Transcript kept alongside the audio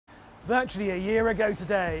Virtually a year ago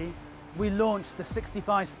today, we launched the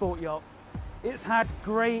 65 Sport Yacht. It's had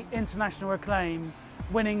great international acclaim,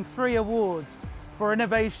 winning 3 awards for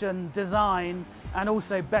innovation, design, and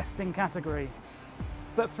also best in category.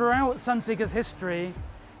 But throughout Sunseeker's history,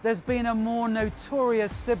 there's been a more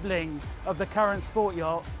notorious sibling of the current sport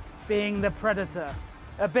yacht, being the Predator.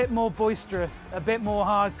 A bit more boisterous, a bit more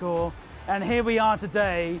hardcore, and here we are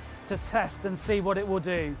today to test and see what it will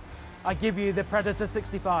do. I give you the Predator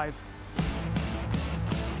 65.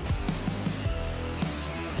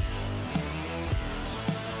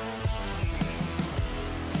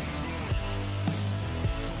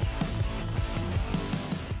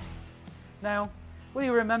 Now, what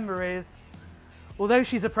you remember is, although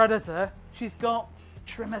she's a Predator, she's got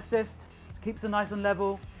trim assist, keeps her nice and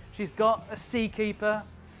level. She's got a Seakeeper,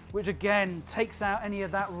 which again takes out any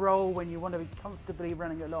of that roll when you want to be comfortably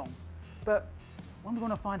running along. But when we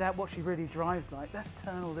want to find out what she really drives like, let's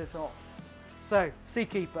turn all this off. So,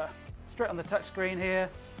 Seakeeper, straight on the touch screen here,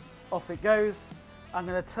 off it goes. I'm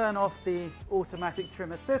going to turn off the automatic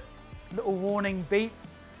trim assist, little warning beep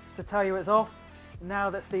to tell you it's off. Now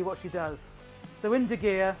let's see what she does. So into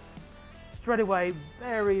gear, straight away,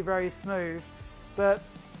 very, very smooth. But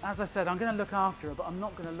as I said, I'm going to look after her, but I'm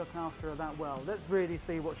not going to look after her that well. Let's really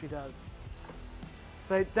see what she does.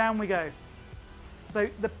 So down we go. So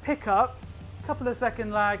the pickup, couple of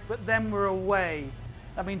second lag, but then we're away.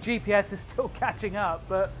 I mean, GPS is still catching up,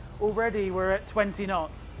 but already we're at 20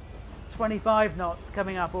 knots, 25 knots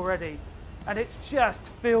coming up already. And it just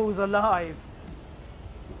feels alive.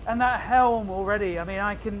 And that helm already, I mean,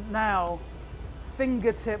 I can now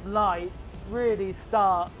fingertip light really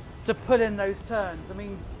start to pull in those turns. I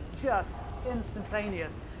mean, just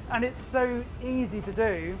instantaneous. And it's so easy to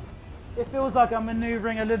do. It feels like I'm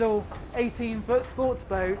maneuvering a little 18-foot sports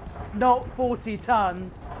boat, not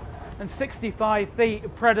 40-ton and 65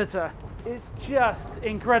 feet Predator. It's just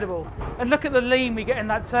incredible. And look at the lean we get in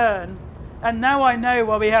that turn. And now I know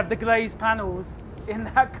why we have the glazed panels in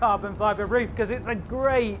that carbon fibre roof, because it's a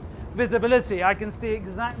great visibility. I can see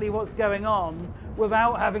exactly what's going on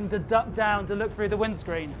without having to duck down to look through the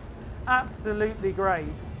windscreen. Absolutely great.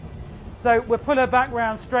 So we'll pull her back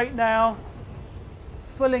round straight now,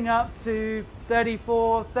 pulling up to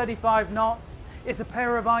 34, 35 knots. It's a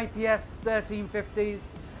pair of IPS 1350s.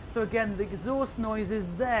 So again, the exhaust noise is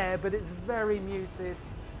there, but it's very muted.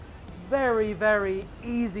 Very, very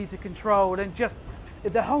easy to control, and just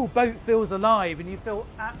the whole boat feels alive and you feel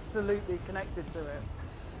absolutely connected to it.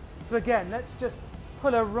 So again, let's just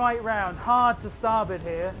pull her right round, hard to starboard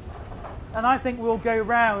here. And I think we'll go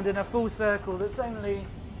round in a full circle that's only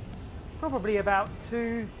probably about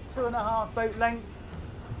 2.5 boat lengths.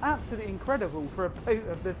 Absolutely incredible for a boat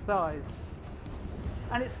of this size.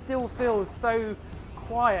 And it still feels so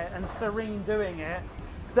quiet and serene doing it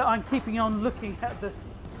that I'm keeping on looking at the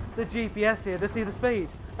GPS here to see the speed.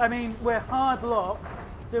 I mean, we're hard locked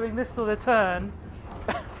doing this sort of turn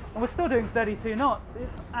and we're still doing 32 knots.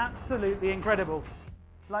 It's absolutely incredible.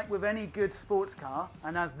 Like with any good sports car,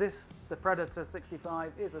 and as this, the Predator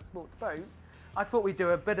 65, is a sports boat, I thought we'd do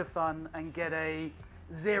a bit of fun and get a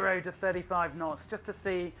 0 to 35 knots just to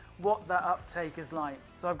see what that uptake is like.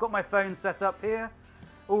 So I've got my phone set up here,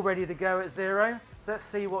 all ready to go at 0. So let's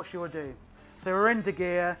see what she will do. So we're into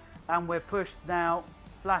gear and we're pushed now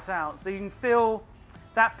flat out. So you can feel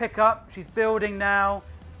that pickup. She's building now.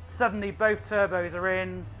 Suddenly both turbos are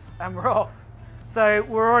in and we're off. So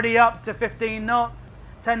we're already up to 15 knots,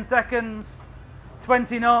 10 seconds,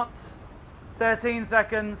 20 knots, 13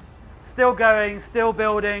 seconds, still going, still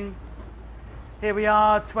building. Here we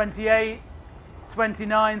are, 28,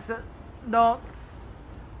 29 knots,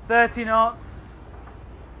 30 knots,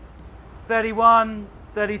 31,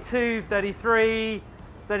 32, 33,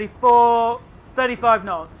 34, 35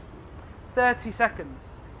 knots, 30 seconds.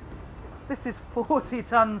 This is 40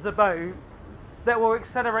 tons of boat that will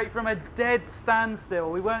accelerate from a dead standstill,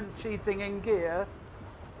 we weren't cheating in gear,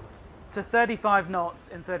 to 35 knots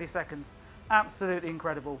in 30 seconds. Absolutely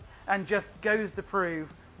incredible. And just goes to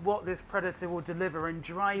prove what this Predator will deliver in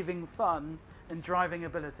driving fun and driving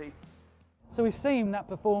ability. So we've seen that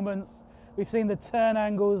performance, we've seen the turn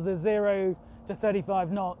angles, the 0 to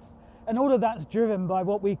 35 knots, and all of that's driven by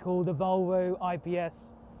what we call the Volvo IPS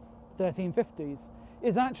 1350s.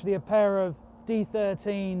 It's actually a pair of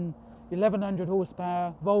D13 1100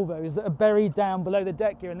 horsepower Volvos that are buried down below the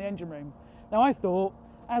deck here in the engine room. Now I thought,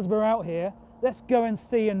 as we're out here, let's go and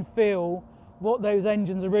see and feel what those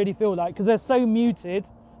engines really feel like, because they're so muted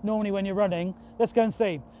normally when you're running. Let's go and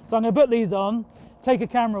see. So I'm going to put these on, take a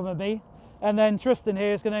camera with me, and then Tristan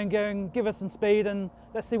here is going to go and give us some speed, and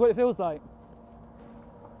let's see what it feels like.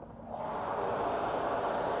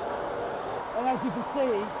 And as you can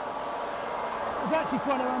see, there's actually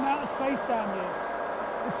quite an amount of space down here.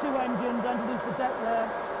 The two engines underneath the deck there,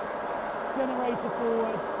 generator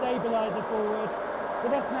forward, stabiliser forward.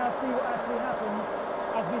 But let's now see what actually happens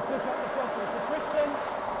as we push up the throttle. So Kristen,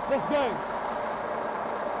 let's go.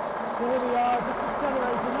 So here we are, just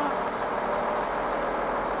accelerating up.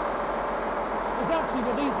 It's actually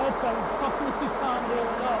with these headphones, probably you can't hear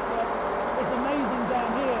a lot, but it's amazing down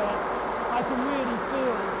here. I can really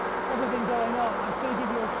feel everything going on. I'm just going to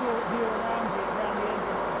give you a short view around here, around the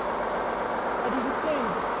engine. As you can see,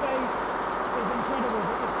 the space is incredible,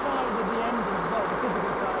 but the size of the engine as well, the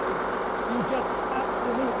physical size, you just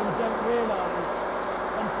absolutely don't realise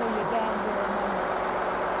until you're down here among it.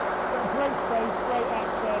 Got great space, great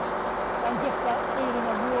access, and just that feeling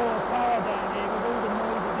of raw power down here with all the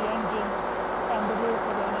noise of the engine and the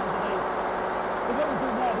water running underneath. So what we'll do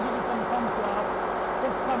now, to give you some contrast,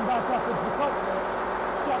 let's come back up into the cockpit,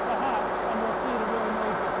 shut the hatch, and we'll see the real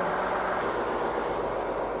noise difference.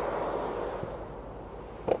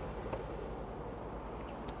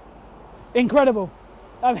 Incredible.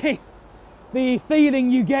 I mean, the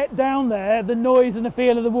feeling you get down there, the noise and the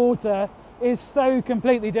feel of the water is so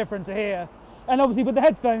completely different to here. And obviously with the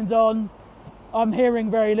headphones on, I'm hearing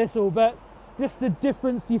very little, but just the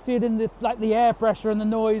difference you feel in the air pressure and the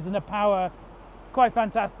noise and the power, quite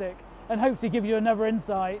fantastic. And hopefully give you another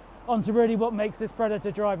insight onto really what makes this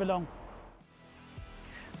Predator drive along.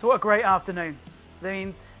 So what a great afternoon. I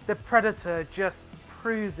mean, the Predator just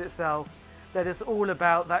proves itself that it's all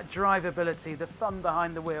about that drivability, the fun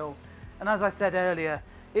behind the wheel. And as I said earlier,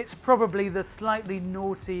 it's probably the slightly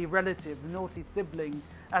naughty relative, the naughty sibling,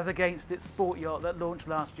 as against its sport yacht that launched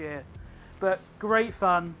last year. But great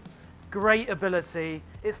fun, great ability.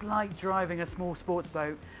 It's like driving a small sports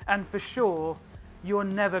boat. And for sure, you're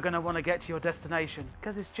never going to want to get to your destination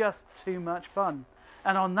because it's just too much fun.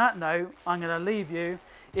 And on that note, I'm going to leave you.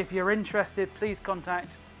 If you're interested, please contact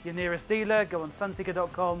your nearest dealer, go on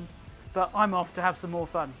sunseeker.com. But I'm off to have some more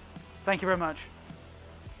fun. Thank you very much.